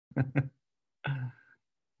All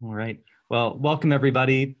right. Well, welcome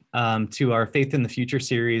everybody to our Faith in the Future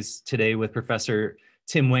series today with Professor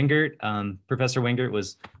Tim Wengert. Professor Wengert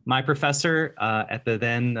was my professor at the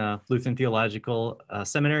then Lutheran Theological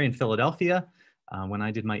Seminary in Philadelphia when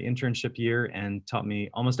I did my internship year, and taught me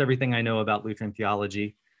almost everything I know about Lutheran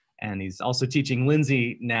theology. And he's also teaching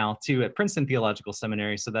Lindsay now too at Princeton Theological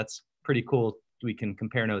Seminary. So that's pretty cool. We can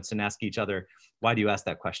compare notes and ask each other, why do you ask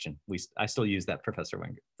that question? I still use that, Professor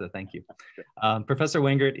Wengert, so thank you. Professor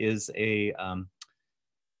Wengert is a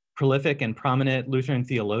prolific and prominent Lutheran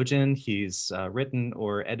theologian. He's written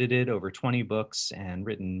or edited over 20 books and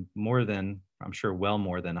written more than, I'm sure well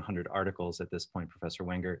more than 100 articles at this point, Professor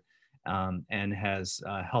Wengert, and has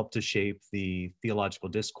helped to shape the theological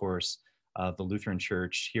discourse of the Lutheran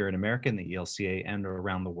Church here in America, in the ELCA, and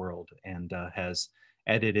around the world, and has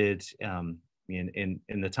edited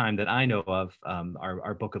in the time that I know of,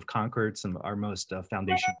 our Book of Concord, some of our most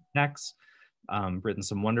foundational texts, written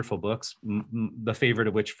some wonderful books, the favorite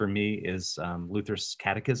of which for me is Luther's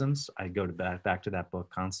Catechisms. I go back to that book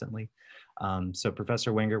constantly. So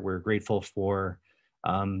Professor Wengert, we're grateful for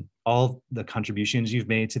all the contributions you've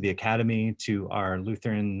made to the Academy, to our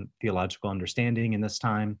Lutheran theological understanding in this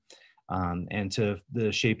time, and to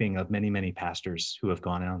the shaping of many, many pastors who have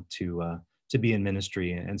gone out to be in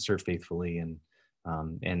ministry and serve faithfully, and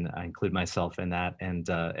I include myself in that, and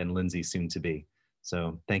Lindsay soon to be.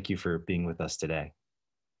 So thank you for being with us today.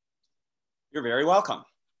 You're very welcome.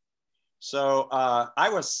 So I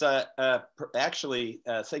was actually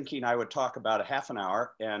thinking I would talk about a half an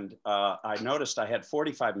hour, and I noticed I had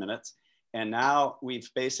 45 minutes, and now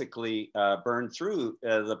we've basically burned through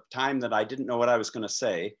the time that I didn't know what I was going to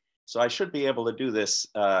say. So I should be able to do this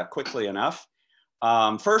quickly enough.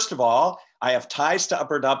 First of all, I have ties to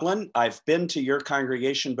Upper Dublin. I've been to your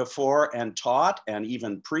congregation before and taught and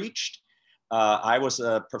even preached. I was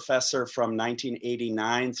a professor from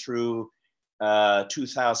 1989 through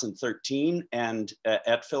 2013 and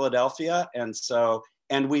at Philadelphia. And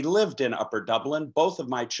we lived in Upper Dublin. Both of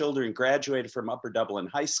my children graduated from Upper Dublin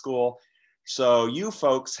High School. So you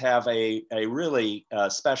folks have a really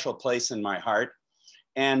special place in my heart.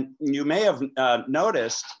 And you may have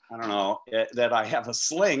noticed, I don't know, that I have a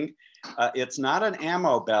sling. It's not an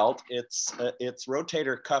ammo belt, it's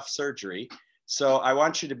rotator cuff surgery. So I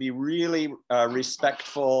want you to be really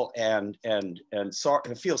respectful and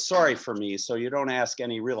feel sorry for me, so you don't ask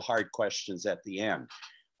any real hard questions at the end.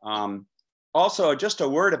 Also, just a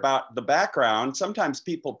word about the background. Sometimes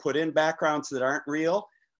people put in backgrounds that aren't real.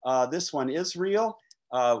 This one is real.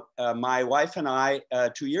 My wife and I,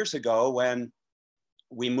 2 years ago, when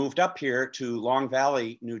we moved up here to Long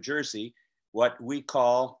Valley, New Jersey, what we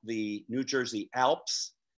call the New Jersey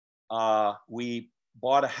Alps. We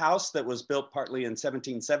bought a house that was built partly in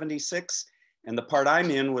 1776, and the part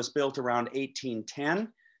I'm in was built around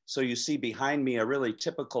 1810. So you see behind me a really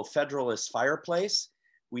typical Federalist fireplace.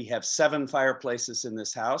 We have 7 fireplaces in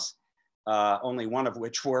this house, only one of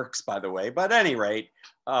which works, by the way. But at any rate,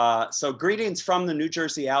 so greetings from the New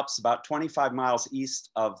Jersey Alps, about 25 miles east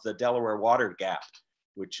of the Delaware Water Gap,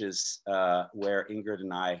 which is where Ingrid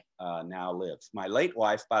and I now live. My late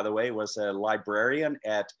wife, by the way, was a librarian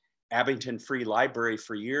at Abington Free Library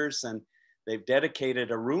for years, and they've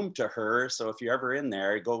dedicated a room to her. So if you're ever in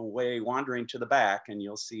there, go away wandering to the back and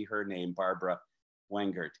you'll see her name, Barbara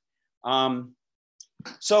Wengert.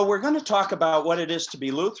 So we're going to talk about what it is to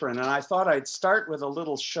be Lutheran, and I thought I'd start with a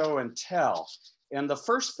little show and tell. And the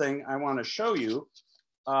first thing I want to show you,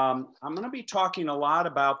 I'm going to be talking a lot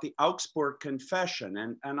about the Augsburg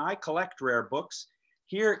Confession, and I collect rare books.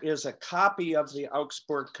 Here is a copy of the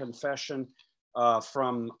Augsburg Confession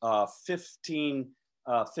from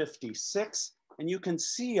 1556, and you can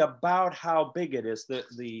see about how big it is.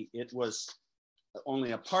 It was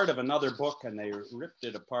only a part of another book, and they ripped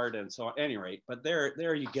it apart, and so at any rate, but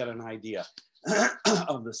there you get an idea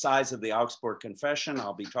of the size of the Augsburg Confession.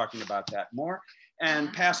 I'll be talking about that more.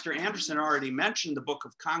 And Pastor Anderson already mentioned the Book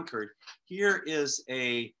of Concord. Here is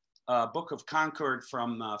a Book of Concord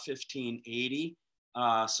from 1580,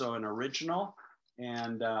 so an original,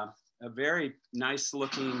 and a very nice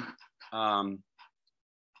looking front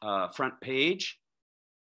page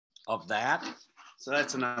of that. So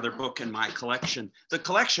that's another book in my collection. The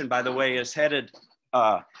collection, by the way, is headed,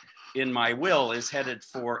 in my will, is headed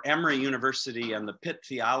for Emory University and the Pitt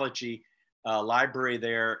Theology Library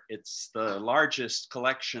there. It's the largest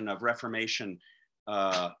collection of Reformation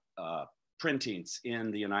printings in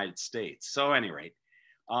the United States. So at any rate,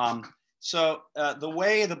 the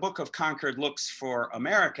way the Book of Concord looks for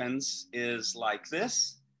Americans is like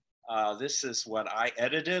this. This is what I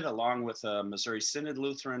edited along with a Missouri Synod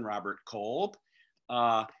Lutheran, Robert Kolb.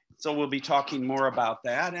 So we'll be talking more about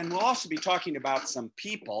that. And we'll also be talking about some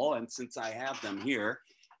people. And since I have them here,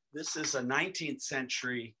 this is a 19th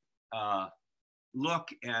century look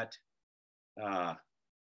at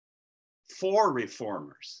 4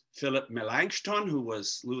 reformers. Philip Melanchthon, who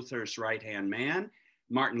was Luther's right-hand man.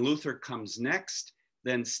 Martin Luther comes next.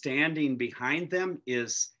 Then standing behind them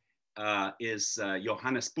is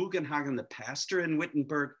Johannes Bugenhagen, the pastor in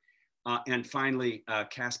Wittenberg. And finally,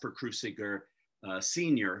 Caspar Cruciger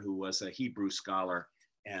Sr., who was a Hebrew scholar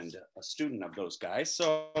and a student of those guys.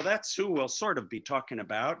 So that's who we'll sort of be talking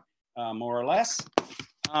about, more or less.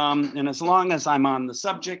 And as long as I'm on the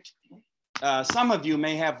subject, some of you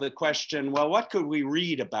may have the question, well, what could we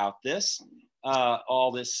read about this,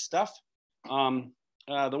 all this stuff? The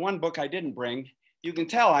one book I didn't bring, you can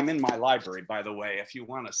tell I'm in my library, by the way, if you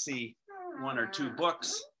want to see 1 or 2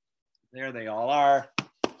 books, there they all are.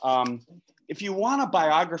 If you want a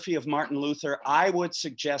biography of Martin Luther, I would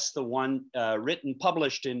suggest the one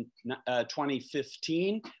published in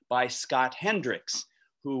 2015 by Scott Hendricks,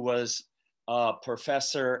 who was a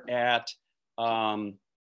professor at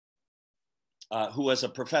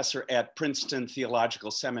Princeton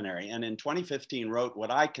Theological Seminary, and in 2015 wrote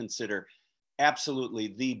what I consider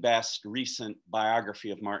absolutely the best recent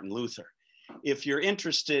biography of Martin Luther. If you're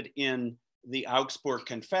interested in the Augsburg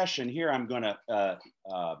Confession, here I'm going to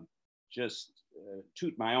just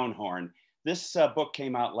toot my own horn. This book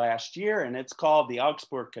came out last year, and it's called The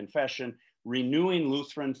Augsburg Confession, Renewing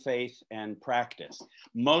Lutheran Faith and Practice.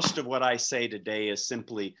 Most of what I say today is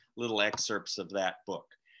simply little excerpts of that book.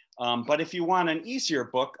 But if you want an easier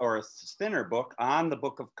book or a thinner book on the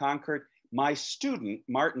Book of Concord, my student,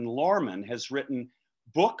 Martin Lorman, has written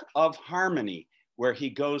Book of Harmony, where he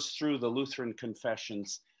goes through the Lutheran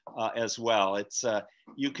confessions as well. It's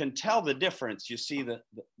you can tell the difference. You see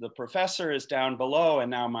the professor is down below, and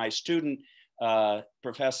now my student,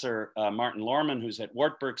 Professor Martin Lorman, who's at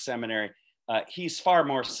Wartburg Seminary, he's far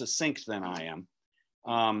more succinct than I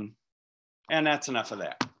am. And that's enough of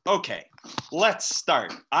that. Okay, let's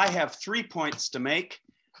start. I have 3 points to make,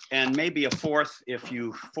 and maybe a 4th if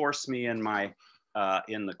you force me in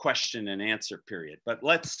the question and answer period. But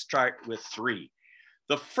let's start with 3.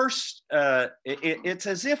 The first, it's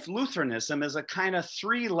as if Lutheranism is a kind of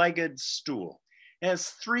 3-legged stool. It has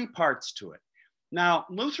 3 parts to it. Now,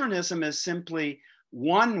 Lutheranism is simply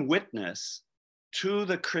one witness to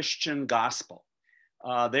the Christian gospel.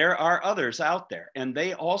 There are others out there, and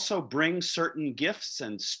they also bring certain gifts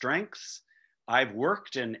and strengths. I've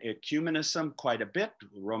worked in ecumenism quite a bit,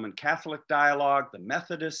 Roman Catholic dialogue, the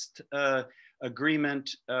Methodist agreement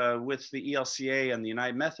with the ELCA and the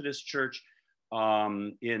United Methodist Church,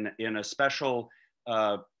 in a special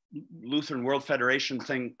Lutheran World Federation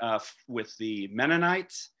thing with the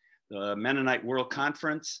Mennonites, the Mennonite World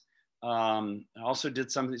Conference. Also did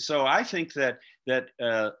something. So I think that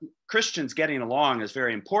Christians getting along is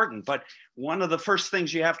very important, but one of the first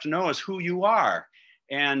things you have to know is who you are.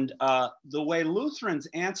 And the way Lutherans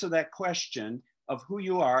answer that question of who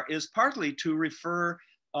you are is partly to refer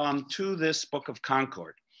to this Book of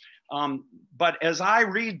Concord. But as I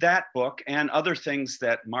read that book and other things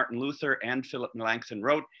that Martin Luther and Philip Melanchthon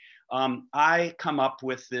wrote, I come up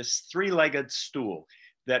with this 3-legged stool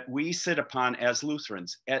that we sit upon as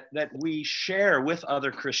Lutherans, that we share with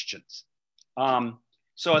other Christians.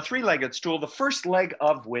 So a 3-legged stool, the first leg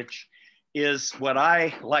of which is what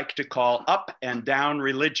I like to call up and down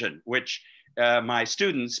religion, which my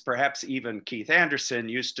students, perhaps even Keith Anderson,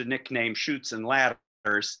 used to nickname chutes and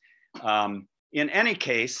ladders. In any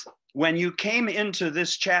case, when you came into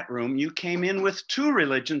this chat room, you came in with 2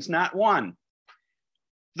 religions, not 1.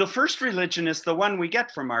 The first religion is the one we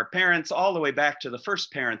get from our parents all the way back to the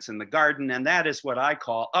first parents in the garden, and that is what I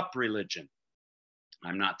call up religion.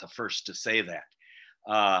 I'm not the first to say that.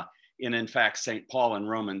 In fact, St. Paul in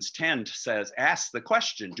Romans 10 says, ask the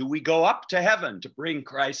question, do we go up to heaven to bring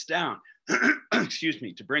Christ down? Excuse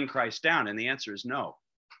me, to bring Christ down? And the answer is no.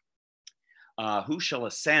 Who shall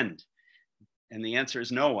ascend? And the answer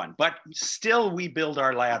is no one. But still we build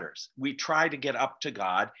our ladders. We try to get up to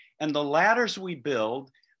God, and the ladders we build,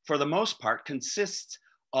 for the most part, consists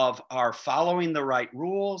of our following the right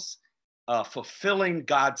rules, fulfilling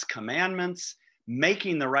God's commandments,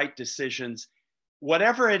 making the right decisions,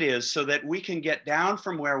 whatever it is, so that we can get down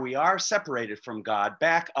from where we are separated from God,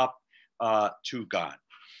 back up to God.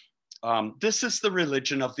 This is the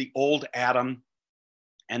religion of the old Adam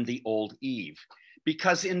and the old Eve,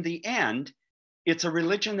 because in the end, it's a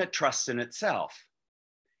religion that trusts in itself.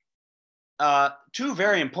 2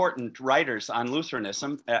 very important writers on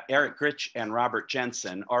Lutheranism, Eric Gritsch and Robert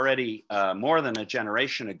Jensen, already more than a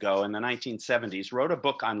generation ago in the 1970s, wrote a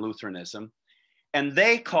book on Lutheranism. And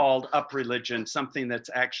they called up religion something that's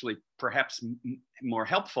actually perhaps more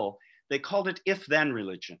helpful. They called it if-then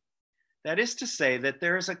religion. That is to say that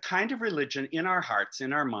there is a kind of religion in our hearts,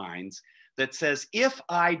 in our minds, that says, if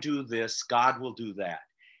I do this, God will do that.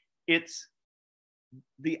 It's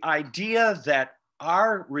the idea that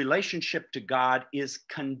our relationship to God is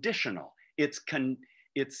conditional.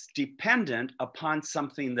 It's dependent upon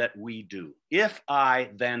something that we do. If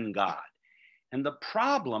I, then God. And the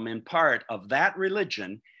problem in part of that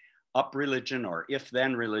religion, up religion or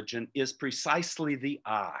if-then religion, is precisely the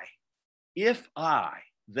I. If I,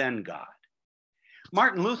 then God.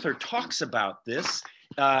 Martin Luther talks about this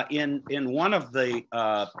in one of the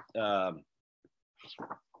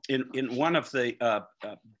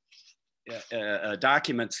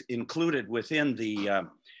documents included within the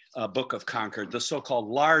Book of Concord, the so-called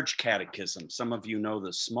large catechism. Some of you know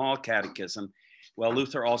the small catechism. Well,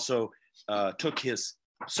 Luther also took his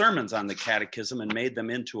sermons on the catechism and made them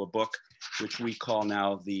into a book, which we call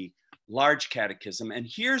now the large catechism. And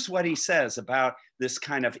here's what he says about this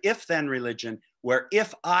kind of if-then religion, where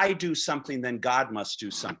if I do something, then God must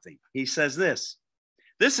do something. He says this: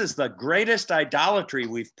 this is the greatest idolatry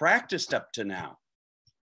we've practiced up to now.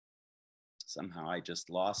 Somehow I just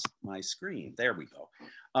lost my screen. There we go.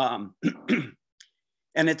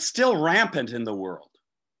 And it's still rampant in the world.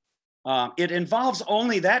 It involves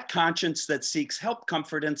only that conscience that seeks help,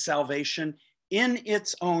 comfort, and salvation in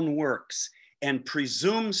its own works and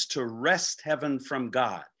presumes to wrest heaven from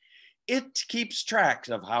God. It keeps track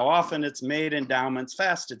of how often it's made endowments,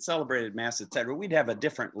 fasted, celebrated Mass, etc. We'd have a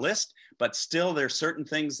different list, but still there's certain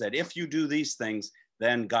things that if you do these things,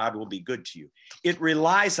 then God will be good to you. It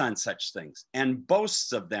relies on such things and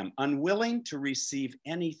boasts of them, unwilling to receive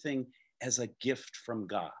anything as a gift from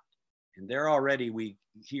God. And there already we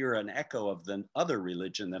hear an echo of the other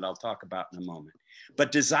religion that I'll talk about in a moment.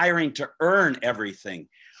 But desiring to earn everything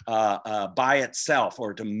by itself,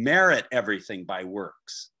 or to merit everything by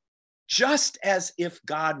works, just as if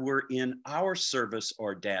God were in our service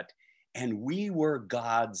or debt and we were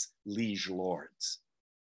God's liege lords.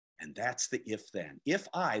 And that's the if-then. If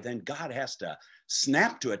I, then God has to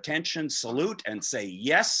snap to attention, salute, and say,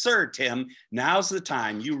 yes, sir, Tim, now's the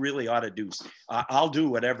time. You really ought to do, I'll do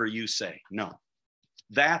whatever you say. No,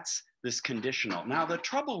 that's this conditional. Now, the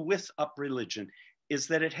trouble with up religion is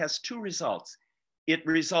that it has two results. It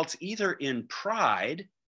results either in pride.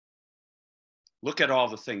 Look at all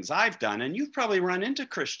the things I've done, and you've probably run into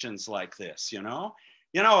Christians like this, you know,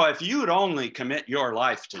 if you'd only commit your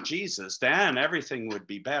life to Jesus, then everything would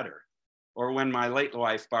be better. Or when my late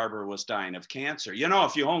wife, Barbara, was dying of cancer,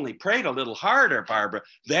 if you only prayed a little harder, Barbara,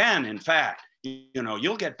 then in fact,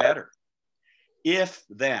 you'll get better. If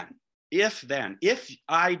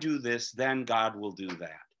I do this, then God will do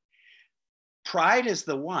that. Pride is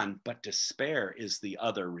the one, but despair is the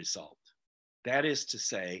other result. That is to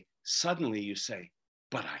say, suddenly you say,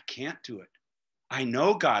 but I can't do it. I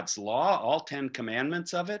know God's law, all 10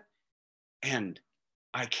 commandments of it, and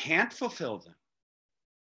I can't fulfill them.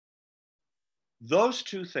 Those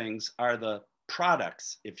two things are the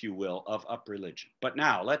products, if you will, of up religion. But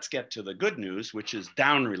now let's get to the good news, which is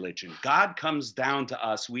down religion. God comes down to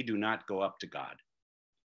us. We do not go up to God.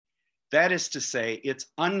 That is to say, it's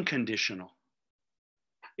unconditional.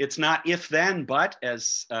 It's not if then, but,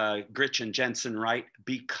 as Gritch and Jensen write,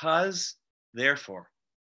 because, therefore.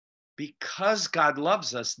 Because God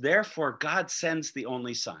loves us, therefore God sends the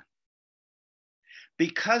only Son.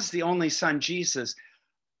 Because the only Son, Jesus,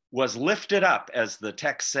 was lifted up, as the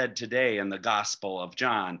text said today in the Gospel of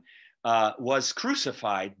John, was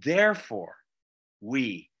crucified, therefore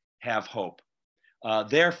we have hope.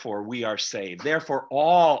 Therefore we are saved. Therefore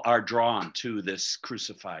all are drawn to this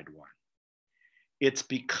crucified one. It's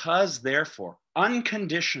because, therefore,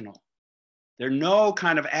 unconditional. There are no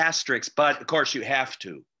kind of asterisks, but of course you have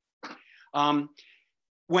to.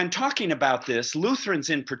 When talking about this, Lutherans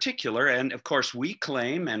in particular, and of course we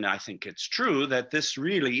claim, and I think it's true, that this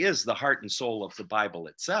really is the heart and soul of the Bible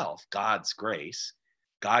itself, God's grace,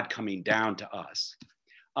 God coming down to us.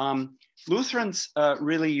 Lutherans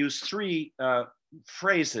really use three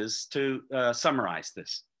phrases to summarize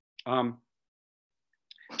this.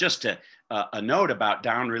 Just a note about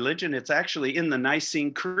down religion, it's actually in the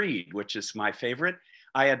Nicene Creed, which is my favorite.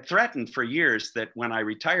 I had threatened for years that when I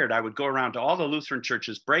retired, I would go around to all the Lutheran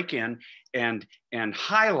churches, break in and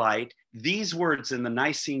highlight these words in the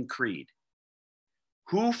Nicene Creed.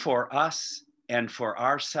 Who for us and for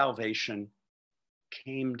our salvation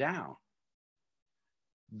came down.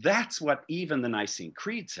 That's what even the Nicene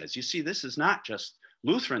Creed says. You see, this is not just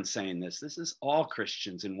Lutherans saying this. This is all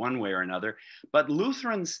Christians in one way or another, but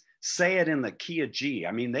Lutherans say it in the key of G.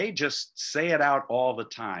 I mean, they just say it out all the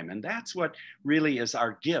time. And that's what really is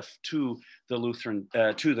our gift to the Lutheran,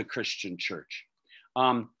 to the Christian church.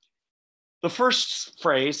 The first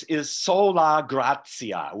phrase is sola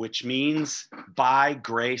gratia, which means by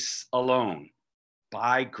grace alone.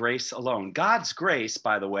 By grace alone. God's grace,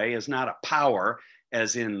 by the way, is not a power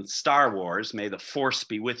as in Star Wars, may the force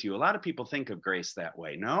be with you. A lot of people think of grace that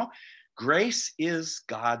way. No, grace is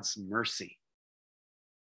God's mercy,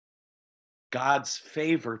 God's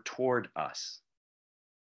favor toward us.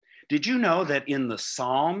 Did you know that in the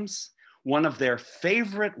Psalms, one of their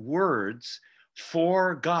favorite words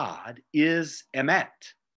for God is emet,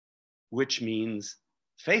 which means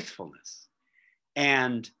faithfulness,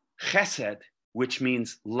 and chesed, which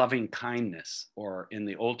means loving kindness, or in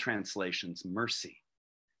the old translations, mercy.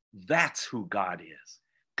 That's who God is.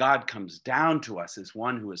 God comes down to us as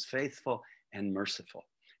one who is faithful and merciful.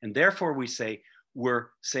 And therefore we say we're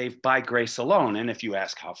saved by grace alone. And if you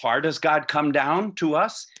ask, how far does God come down to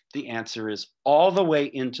us? The answer is all the way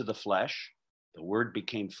into the flesh. The word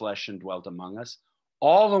became flesh and dwelt among us,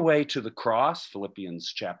 all the way to the cross,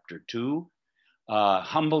 Philippians chapter 2,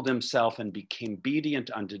 humbled himself and became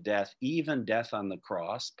obedient unto death, even death on the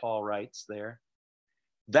cross, Paul writes there.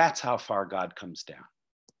 That's how far God comes down.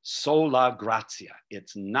 Sola gratia.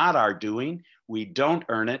 It's not our doing. We don't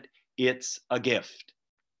earn it. It's a gift,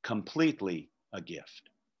 completely a gift,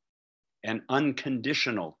 an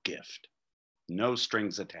unconditional gift, no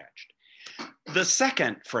strings attached. The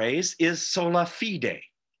second phrase is sola fide.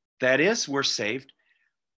 That is, we're saved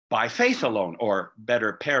by faith alone, or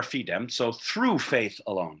better, per fidem, so through faith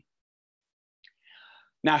alone.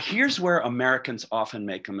 Now, here's where Americans often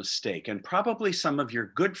make a mistake, and probably some of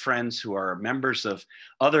your good friends who are members of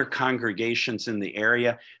other congregations in the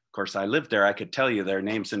area. Of course, I lived there. I could tell you their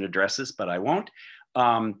names and addresses, but I won't.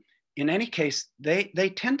 In any case,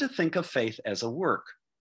 they tend to think of faith as a work,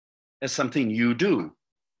 as something you do.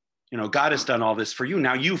 You know, God has done all this for you.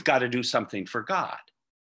 Now you've got to do something for God.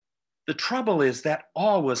 The trouble is that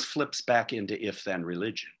always flips back into if-then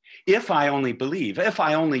religion. If I only believe, if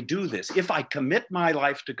I only do this, if I commit my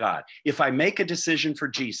life to God, if I make a decision for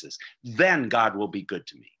Jesus, then God will be good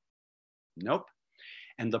to me. Nope.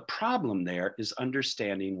 And the problem there is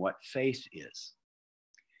understanding what faith is.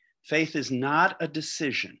 Faith is not a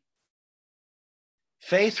decision.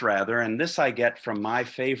 Faith, rather, and this I get from my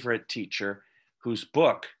favorite teacher, whose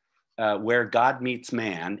book, Where God Meets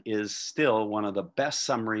Man, is still one of the best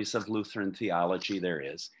summaries of Lutheran theology there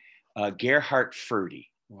is, Gerhard Forde,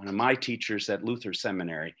 one of my teachers at Luther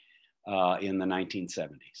Seminary in the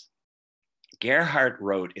 1970s. Gerhard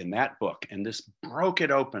wrote in that book, and this broke it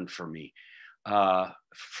open for me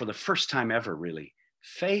for the first time ever, really.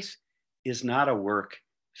 Faith is not a work.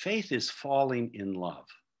 Faith is falling in love.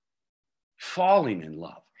 Falling in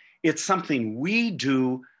love. It's something we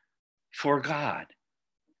do for God.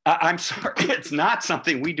 I'm sorry, it's not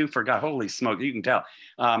something we do for God. Holy smoke, you can tell.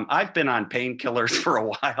 I've been on painkillers for a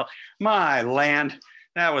while. My land,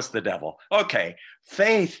 that was the devil. Okay,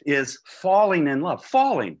 faith is falling in love.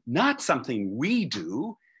 Falling, not something we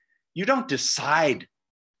do. You don't decide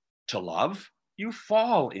to love, you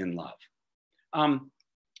fall in love.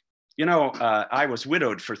 You know, I was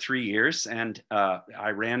widowed for 3 years, and I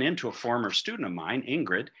ran into a former student of mine,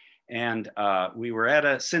 Ingrid, and we were at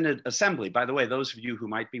a synod assembly. By the way, those of you who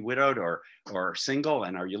might be widowed or single,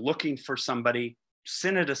 and are you looking for somebody,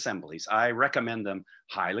 synod assemblies, I recommend them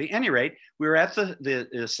highly. At any rate, we were at the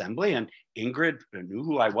assembly, and Ingrid knew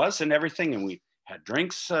who I was and everything, and we had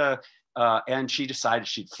drinks, and she decided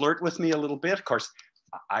she'd flirt with me a little bit. Of course,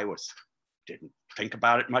 I didn't think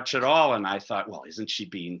about it much at all, and I thought, well, isn't she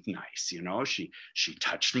being nice? You know, she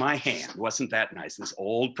touched my hand. Wasn't that nice? This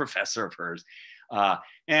old professor of hers.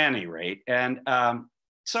 Any rate, and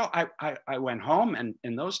so I went home, and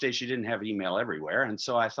in those days you didn't have email everywhere, and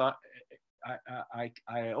so I thought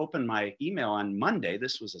I opened my email on Monday.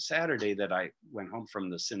 This was a Saturday that I went home from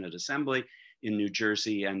the Synod Assembly in New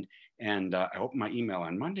Jersey, and I opened my email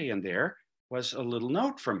on Monday, and there was a little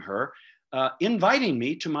note from her inviting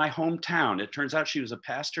me to my hometown. It turns out she was a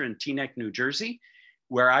pastor in Teaneck, New Jersey,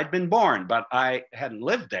 where I'd been born, but I hadn't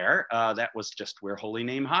lived there. That was just where Holy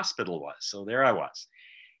Name Hospital was. So there I was.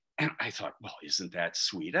 And I thought, well, isn't that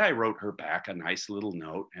sweet? I wrote her back a nice little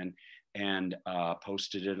note and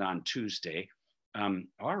posted it on Tuesday,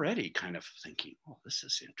 already kind of thinking, oh, this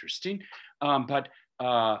is interesting.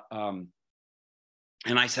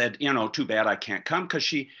 And I said, you know, too bad I can't come, because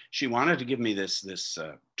she wanted to give me this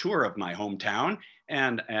tour of my hometown.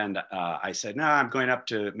 And I said, no, I'm going up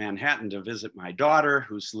to Manhattan to visit my daughter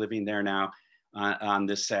who's living there now. on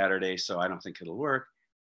this Saturday, so I don't think it'll work.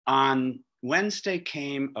 On Wednesday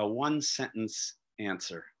came a one-sentence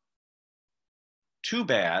answer. Too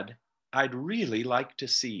bad, I'd really like to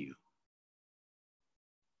see you.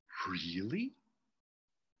 Really?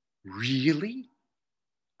 Really?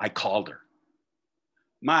 I called her.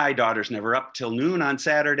 My daughter's never up till noon on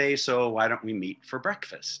Saturday, so why don't we meet for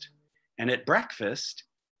breakfast? And at breakfast,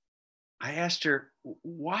 I asked her,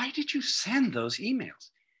 why did you send those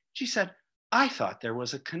emails? She said, I thought there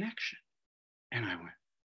was a connection. And I went,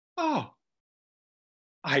 oh,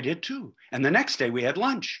 I did too. And the next day we had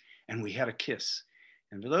lunch and we had a kiss.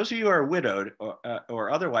 And for those of you who are widowed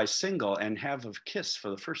or otherwise single and have a kiss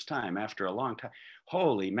for the first time after a long time,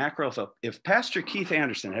 holy mackerel, if Pastor Keith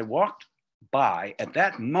Anderson had walked by at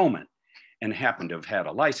that moment and happened to have had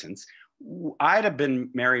a license, I'd have been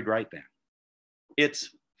married right then.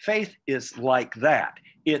 Faith is like that.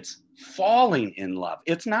 It's falling in love.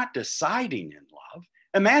 It's not deciding in love.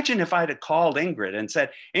 Imagine if I'd have called Ingrid and said,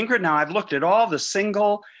 Ingrid, now I've looked at all the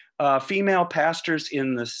single female pastors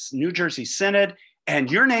in the New Jersey Synod,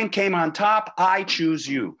 and your name came on top. I choose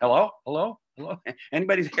you. Hello? Hello? Hello?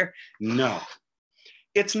 Anybody there? No.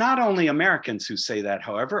 It's not only Americans who say that,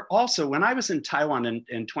 however. Also, when I was in Taiwan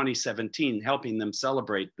in 2017, helping them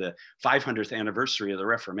celebrate the 500th anniversary of the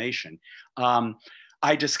Reformation,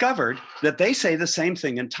 I discovered that they say the same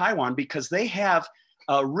thing in Taiwan because they have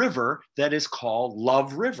a river that is called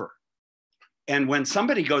Love River. And when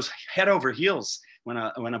somebody goes head over heels, when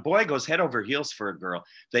a boy goes head over heels for a girl,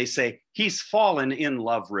 they say, he's fallen in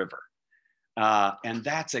Love River. And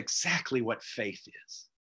that's exactly what faith is.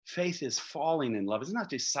 Faith is falling in love. It's not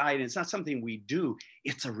deciding. It's not something we do.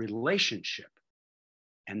 It's a relationship.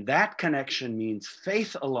 And that connection means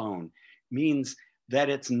faith alone, means that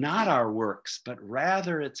it's not our works, but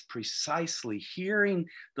rather it's precisely hearing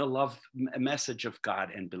the love message of God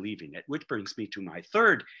and believing it, which brings me to my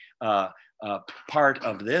third part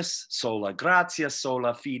of this, sola gratia,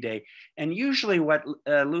 sola fide. And usually what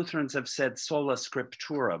Lutherans have said, sola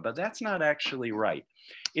scriptura, but that's not actually right.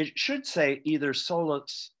 It should say either sola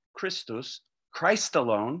Christus, Christ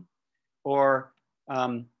alone, or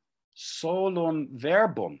solum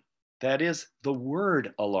verbum, that is the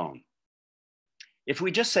word alone. If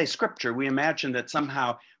we just say scripture, we imagine that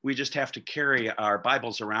somehow we just have to carry our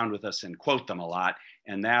Bibles around with us and quote them a lot,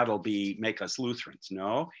 and that'll make us Lutherans.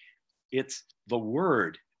 No, it's the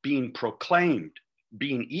word being proclaimed,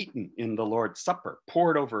 being eaten in the Lord's Supper,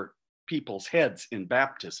 poured over people's heads in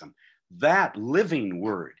baptism. That living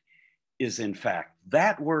word is, in fact,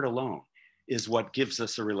 that word alone is what gives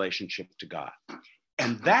us a relationship to God.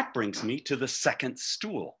 And that brings me to the second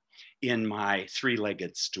stool in my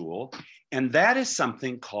three-legged stool. And that is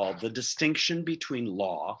something called the distinction between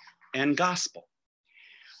law and gospel.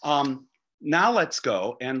 Now let's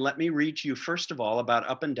go and let me read to you first of all about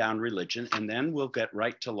up and down religion, and then we'll get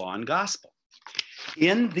right to law and gospel.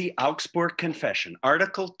 In the Augsburg Confession,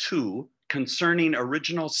 Article 2, concerning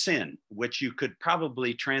original sin, which you could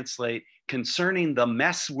probably translate concerning the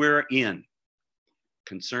mess we're in,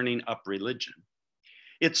 concerning up religion.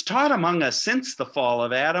 It's taught among us since the fall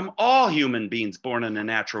of Adam, all human beings born in a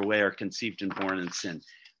natural way are conceived and born in sin.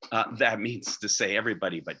 That means to say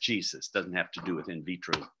everybody but Jesus. Doesn't have to do with in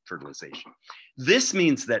vitro fertilization. This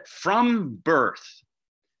means that from birth,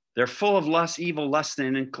 they're full of lust, evil, lust,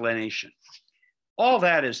 and inclination. All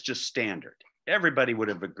that is just standard. Everybody would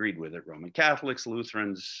have agreed with it, Roman Catholics,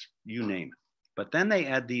 Lutherans, you name it. But then they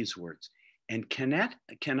add these words, and cannot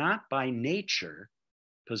by nature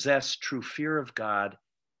possess true fear of God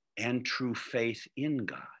and true faith in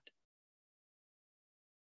God.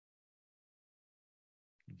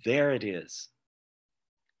 There it is.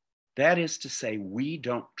 That is to say, we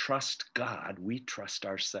don't trust God, we trust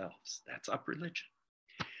ourselves. That's up religion.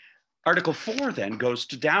 Article 4 then goes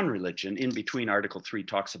to down religion. In between, Article 3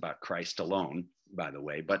 talks about Christ alone, by the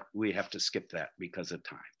way, but we have to skip that because of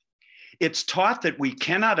time. It's taught that we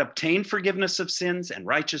cannot obtain forgiveness of sins and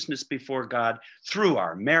righteousness before God through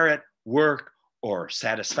our merit, work, or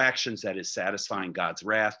satisfactions, that is satisfying God's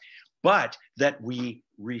wrath, but that we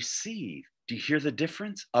receive. Do you hear the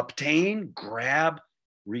difference? Obtain, grab,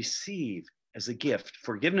 receive as a gift.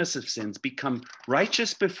 Forgiveness of sins, become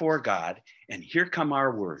righteous before God. And here come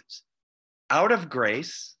our words. Out of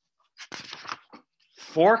grace,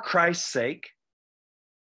 for Christ's sake,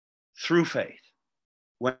 through faith.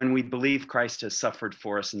 When we believe Christ has suffered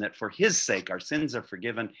for us and that for his sake our sins are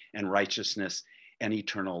forgiven and righteousness and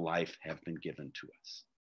eternal life have been given to us.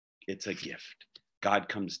 It's a gift. God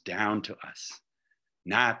comes down to us,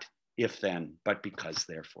 not if then, but because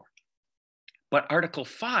therefore. But Article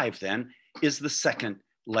 5 then is the second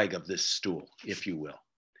leg of this stool, if you will.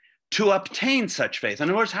 to obtain such faith. In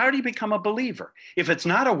other words, how do you become a believer? If it's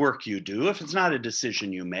not a work you do, if it's not a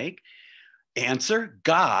decision you make, answer,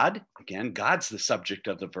 God, again, God's the subject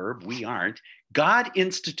of the verb, we aren't. God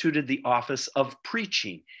instituted the office of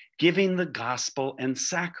preaching, giving the gospel and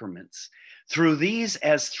sacraments. Through these,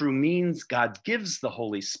 as through means, God gives the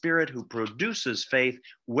Holy Spirit who produces faith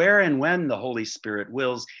where and when the Holy Spirit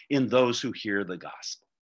wills in those who hear the gospel.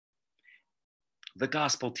 The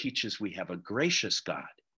gospel teaches we have a gracious God,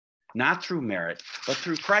 not through merit, but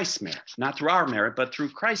through Christ's merit, not through our merit, but through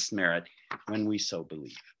Christ's merit when we so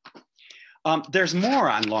believe. There's more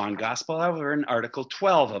on law and gospel, however, in Article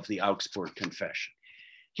 12 of the Augsburg Confession.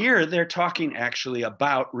 Here, they're talking actually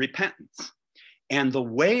about repentance. And the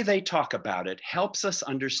way they talk about it helps us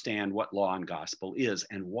understand what law and gospel is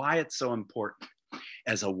and why it's so important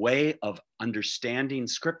as a way of understanding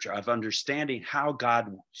Scripture, of understanding how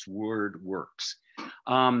God's word works.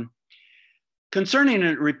 Concerning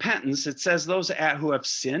repentance, it says those who have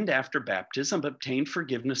sinned after baptism obtain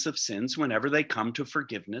forgiveness of sins whenever they come to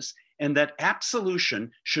forgiveness, and that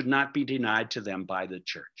absolution should not be denied to them by the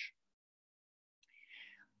church.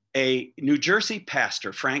 A New Jersey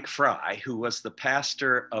pastor, Frank Fry, who was the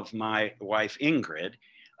pastor of my wife Ingrid,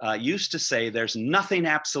 used to say there's nothing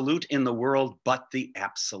absolute in the world but the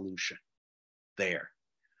absolution. There.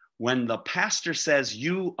 When the pastor says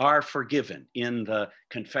you are forgiven in the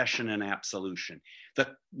confession and absolution, the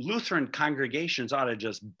Lutheran congregations ought to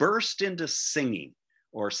just burst into singing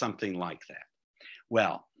or something like that.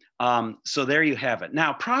 Well, so there you have it.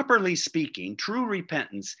 Now, properly speaking, true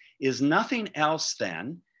repentance is nothing else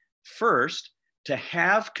than, first, to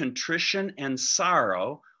have contrition and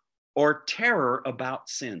sorrow or terror about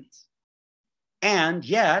sins. And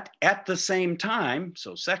yet, at the same time,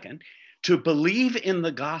 so second, to believe in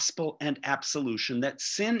the gospel and absolution that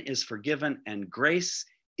sin is forgiven and grace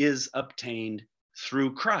is obtained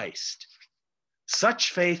through Christ.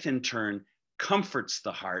 Such faith, in turn, comforts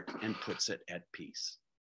the heart and puts it at peace.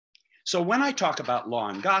 So when I talk about law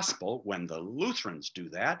and gospel, when the Lutherans do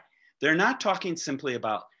that, they're not talking simply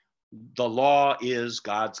about the law is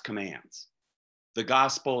God's commands. The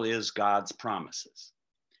gospel is God's promises.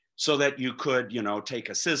 So that you could, take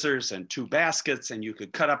a scissors and two baskets and you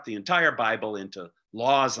could cut up the entire Bible into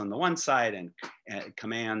laws on the one side and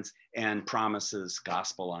commands and promises,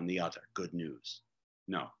 gospel on the other, good news.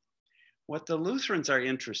 No. What the Lutherans are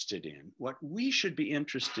interested in, what we should be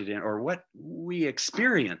interested in, or what we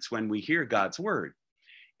experience when we hear God's word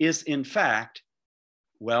is, in fact,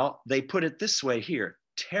 well, they put it this way here,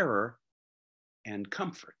 terror and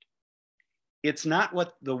comfort. It's not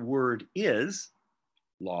what the word is,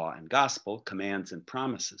 law and gospel, commands and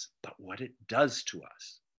promises, but what it does to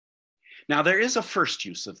us. Now, there is a first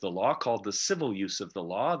use of the law called the civil use of the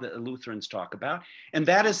law that the Lutherans talk about, and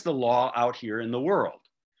that is the law out here in the world.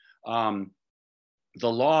 The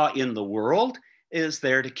law in the world is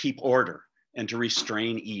there to keep order and to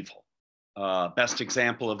restrain evil. Best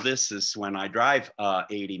example of this is when I drive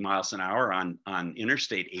 80 miles an hour on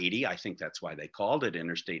Interstate 80. I think that's why they called it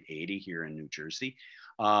Interstate 80 here in New Jersey.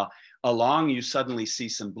 Along, you suddenly see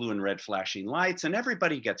some blue and red flashing lights, and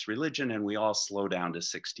everybody gets religion, and we all slow down to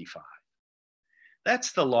 65.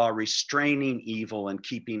 That's the law restraining evil and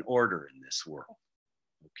keeping order in this world.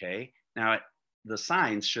 Okay, now the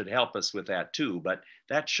signs should help us with that too, but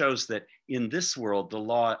that shows that in this world, the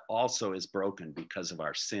law also is broken because of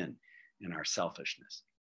our sin and our selfishness.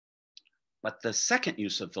 But the second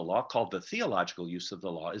use of the law, called the theological use of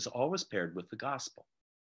the law, is always paired with the gospel.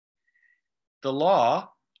 The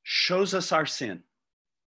law shows us our sin.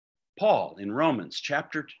 Paul in Romans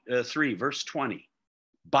chapter 3, verse 20,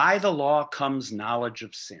 by the law comes knowledge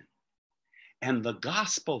of sin. And the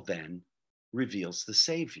gospel then reveals the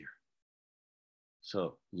Savior.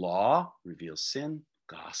 So law reveals sin,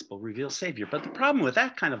 gospel reveals Savior. But the problem with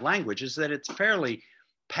that kind of language is that it's fairly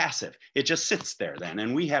passive. It just sits there then,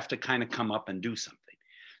 and we have to kind of come up and do something.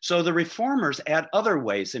 So the reformers add other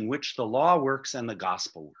ways in which the law works and the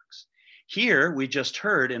gospel works. Here, we just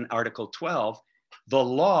heard in Article 12, the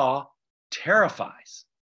law terrifies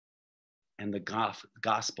and the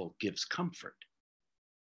gospel gives comfort.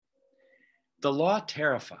 The law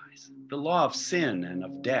terrifies, the law of sin and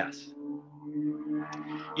of death.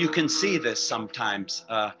 You can see this sometimes.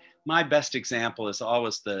 My best example is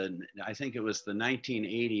always I think it was the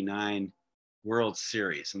 1989 World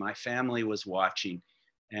Series. My family was watching,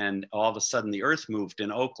 and all of a sudden the earth moved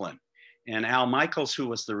in Oakland. And Al Michaels, who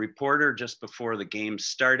was the reporter just before the game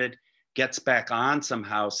started, gets back on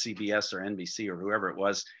somehow. CBS or NBC or whoever it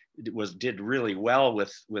was did really well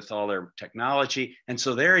with all their technology. And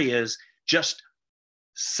so there he is, just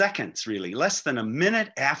seconds, really, less than a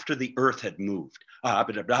minute after the earth had moved.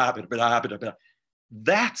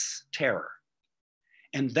 That's terror.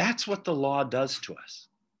 And that's what the law does to us.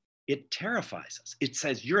 It terrifies us. It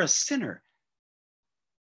says, you're a sinner.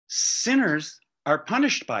 Sinners are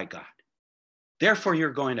punished by God. Therefore,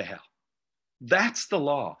 you're going to hell. That's the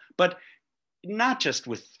law. But not just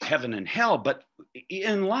with heaven and hell, but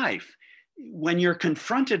in life, when you're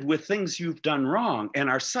confronted with things you've done wrong and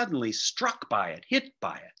are suddenly struck by it, hit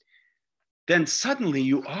by it, then suddenly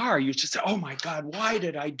you just say, oh my God, why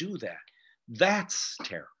did I do that? That's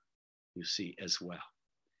terror, you see, as well.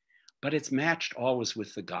 But it's matched always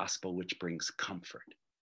with the gospel, which brings comfort.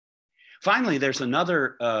 Finally, there's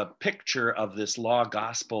another picture of this law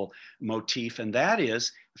gospel motif, and that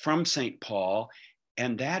is from St. Paul,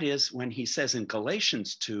 and that is when he says in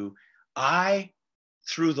Galatians 2, I,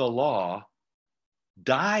 through the law,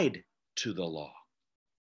 died to the law,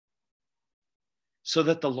 so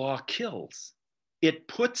that the law kills. It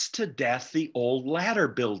puts to death the old ladder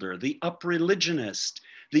builder, the up-religionist,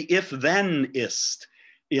 the if-then-ist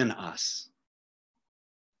in us.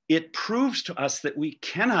 It proves to us that we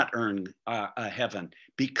cannot earn a heaven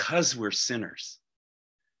because we're sinners.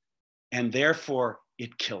 And therefore,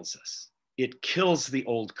 it kills us. It kills the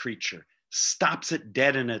old creature, stops it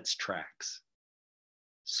dead in its tracks,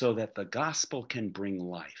 so that the gospel can bring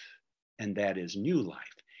life, and that is new life.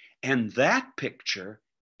 And that picture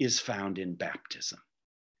is found in baptism,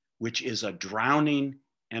 which is a drowning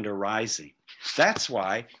and a rising. That's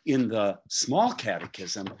why in the Small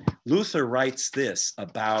Catechism, Luther writes this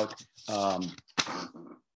about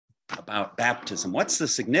baptism. What's the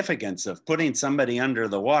significance of putting somebody under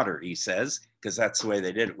the water, he says, because that's the way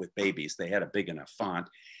they did it with babies. They had a big enough font.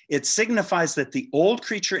 It signifies that the old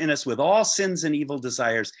creature in us with all sins and evil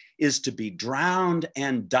desires is to be drowned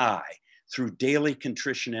and die through daily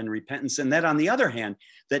contrition and repentance. And that on the other hand,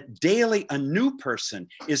 that daily a new person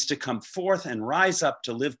is to come forth and rise up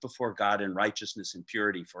to live before God in righteousness and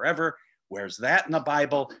purity forever. Where's that in the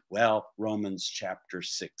Bible? Well, Romans chapter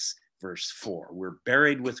 6, verse 4. We're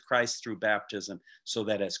buried with Christ through baptism, so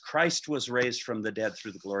that as Christ was raised from the dead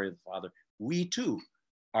through the glory of the Father, we too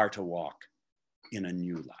are to walk in a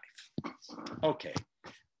new life. Okay,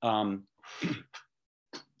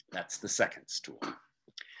 that's the second stool.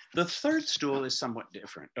 The third stool is somewhat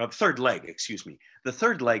different. Third leg, excuse me. The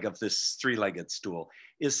third leg of this three-legged stool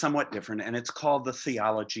is somewhat different, and it's called the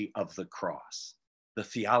theology of the cross. The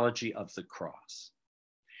theology of the cross.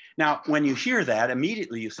 Now, when you hear that,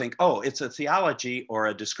 immediately you think, oh, it's a theology or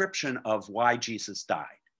a description of why Jesus died.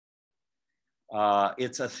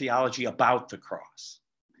 It's a theology about the cross,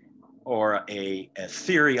 or a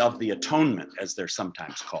theory of the atonement, as they're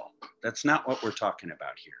sometimes called. That's not what we're talking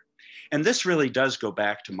about here. And this really does go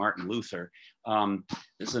back to Martin Luther.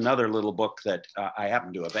 There's another little book that I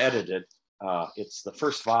happen to have edited. It's the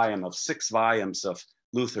first volume of 6 volumes of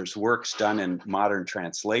Luther's works done in modern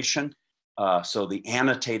translation. So the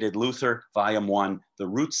annotated Luther, volume 1, The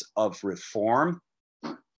Roots of Reform.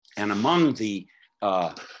 And among the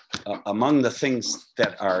things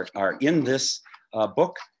that are in this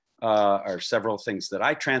book are several things that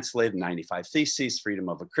I translated: 95 Theses, Freedom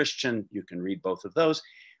of a Christian. You can read both of those.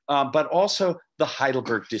 But also the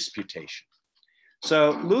Heidelberg Disputation.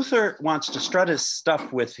 So Luther wants to strut his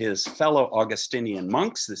stuff with his fellow Augustinian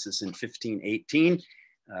monks. This is in 1518.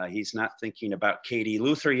 He's not thinking about Katie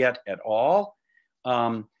Luther yet at all.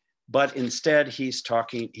 But instead he's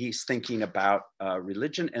thinking about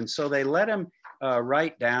religion. And so they let him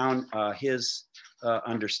write down his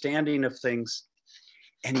understanding of things.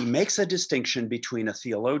 And he makes a distinction between a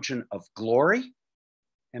theologian of glory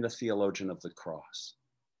and a theologian of the cross.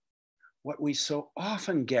 What we so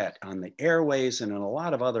often get on the airways and in a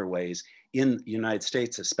lot of other ways in the United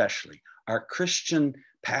States especially are Christian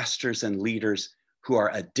pastors and leaders who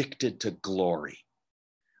are addicted to glory,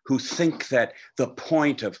 who think that the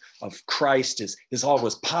point of Christ is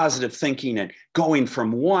always positive thinking and going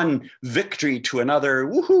from one victory to another,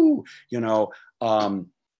 woohoo,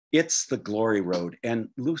 it's the glory road. And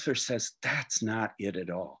Luther says that's not it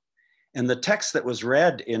at all. And the text that was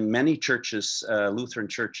read in many churches, Lutheran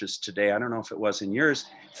churches today, I don't know if it was in yours,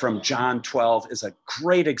 from John 12 is a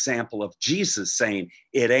great example of Jesus saying,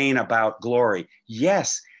 it ain't about glory.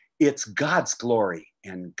 Yes, it's God's glory.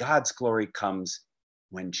 And God's glory comes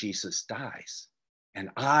when Jesus dies. And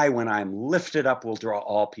I, when I'm lifted up, will draw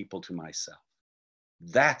all people to myself.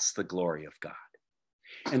 That's the glory of God.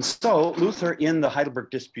 And so Luther in the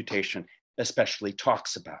Heidelberg Disputation especially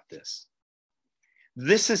talks about this.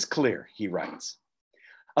 This is clear, he writes.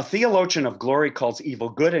 A theologian of glory calls evil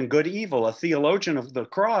good and good evil. A theologian of the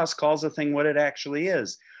cross calls a thing what it actually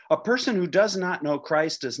is. A person who does not know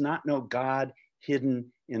Christ does not know God hidden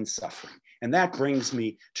in suffering. And that brings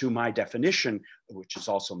me to my definition, which is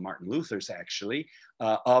also Martin Luther's actually,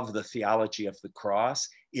 of the theology of the cross.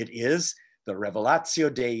 It is the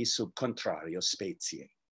revelatio Dei sub contrario specie.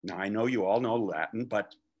 Now, I know you all know Latin,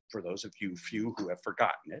 but for those of you few who have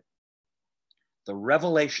forgotten it, the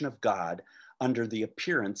revelation of God under the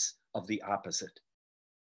appearance of the opposite.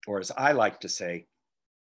 Or as I like to say,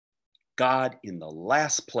 God in the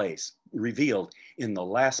last place, revealed in the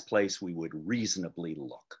last place we would reasonably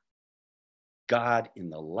look. God in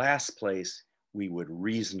the last place we would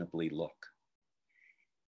reasonably look.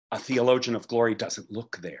 A theologian of glory doesn't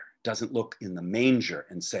look there, doesn't look in the manger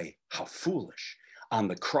and say, how foolish, on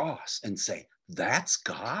the cross and say, that's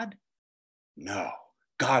God? No,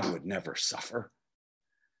 God would never suffer.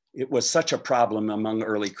 It was such a problem among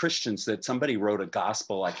early Christians that somebody wrote a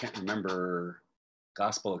gospel, I can't remember,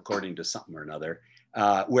 gospel according to something or another,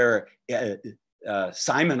 where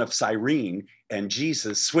Simon of Cyrene and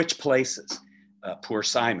Jesus switch places. Poor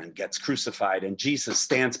Simon gets crucified and Jesus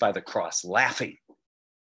stands by the cross laughing.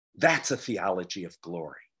 That's a theology of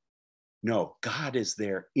glory. No, God is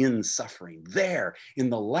there in suffering, there in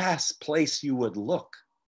the last place you would look.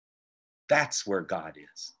 That's where God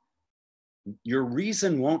is. Your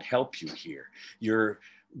reason won't help you here. Your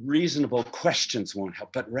reasonable questions won't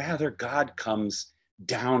help, but rather God comes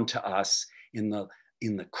down to us in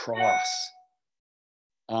the cross.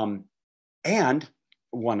 And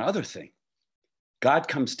one other thing, God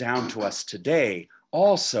comes down to us today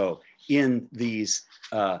also in these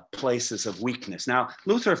places of weakness. Now,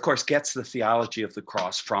 Luther, of course, gets the theology of the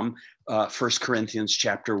cross from 1 Corinthians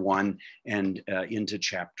chapter 1 and into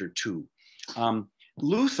chapter 2.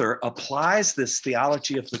 Luther applies this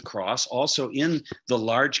theology of the cross also in the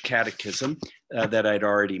large catechism that I'd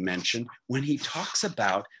already mentioned when he talks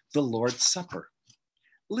about the Lord's Supper.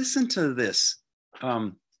 Listen to this,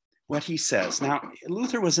 what he says. Now,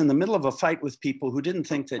 Luther was in the middle of a fight with people who didn't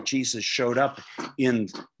think that Jesus showed up in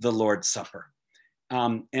the Lord's Supper.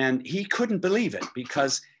 And he couldn't believe it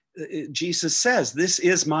because Jesus says, this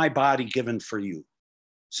is my body given for you.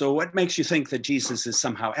 So what makes you think that Jesus is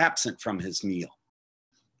somehow absent from his meal?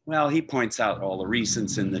 Well, he points out all the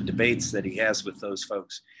reasons in the debates that he has with those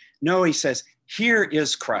folks. No, he says, here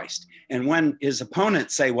is Christ. And when his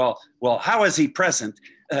opponents say, well, how is he present?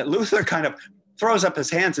 Luther kind of throws up his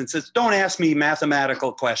hands and says, don't ask me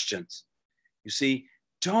mathematical questions. You see,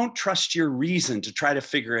 don't trust your reason to try to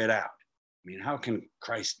figure it out. I mean, how can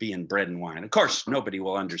Christ be in bread and wine? Of course, nobody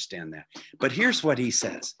will understand that. But here's what he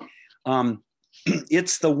says.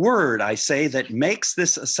 It's the word, I say, that makes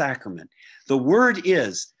this a sacrament. The word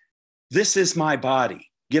is, this is my body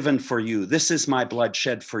given for you. This is my blood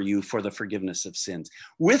shed for you for the forgiveness of sins.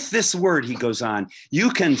 With this word, he goes on, you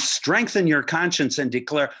can strengthen your conscience and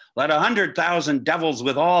declare, let 100,000 devils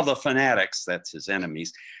with all the fanatics, that's his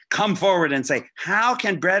enemies, come forward and say, how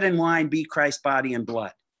can bread and wine be Christ's body and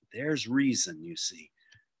blood? There's reason, you see.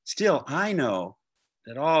 Still, I know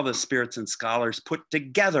that all the spirits and scholars put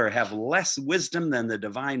together have less wisdom than the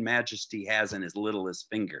divine majesty has in his littlest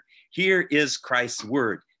finger. Here is Christ's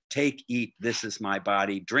word. Take, eat, this is my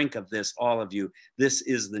body. Drink of this, all of you. This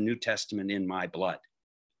is the New Testament in my blood.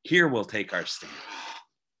 Here we'll take our stand.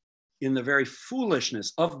 In the very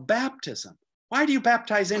foolishness of baptism. Why do you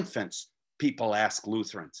baptize infants? People ask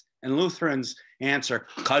Lutherans. And Lutherans answer,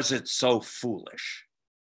 because it's so foolish.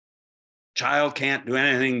 Child can't do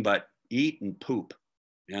anything but eat and poop,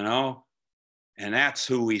 you know? And that's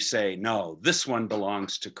who we say, no, this one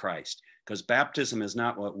belongs to Christ. Because baptism is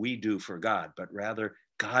not what we do for God, but rather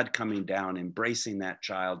God coming down, embracing that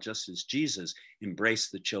child, just as Jesus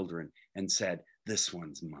embraced the children and said, this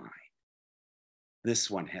one's mine. This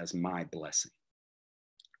one has my blessing.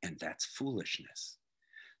 And that's foolishness.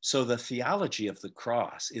 So the theology of the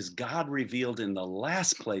cross is God revealed in the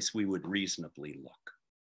last place we would reasonably look.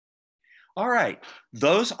 All right,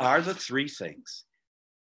 those are the three things.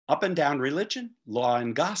 Up and down religion, law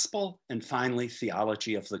and gospel, and finally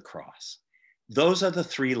theology of the cross. Those are the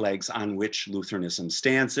three legs on which Lutheranism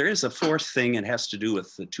stands. There is a fourth thing, it has to do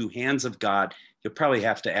with the two hands of God. You'll probably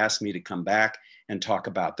have to ask me to come back and talk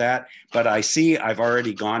about that. But I see I've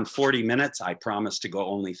already gone 40 minutes. I promised to go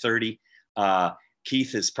only 30.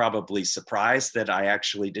 Keith is probably surprised that I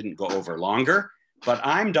actually didn't go over longer, but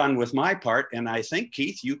I'm done with my part. And I think,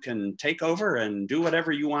 Keith, you can take over and do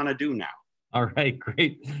whatever you want to do now. All right,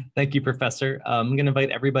 great. Thank you, Professor. I'm going to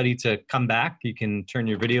invite everybody to come back. You can turn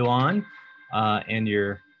your video on and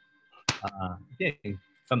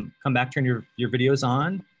come back, turn your videos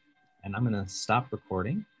on, and I'm going to stop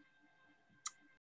recording.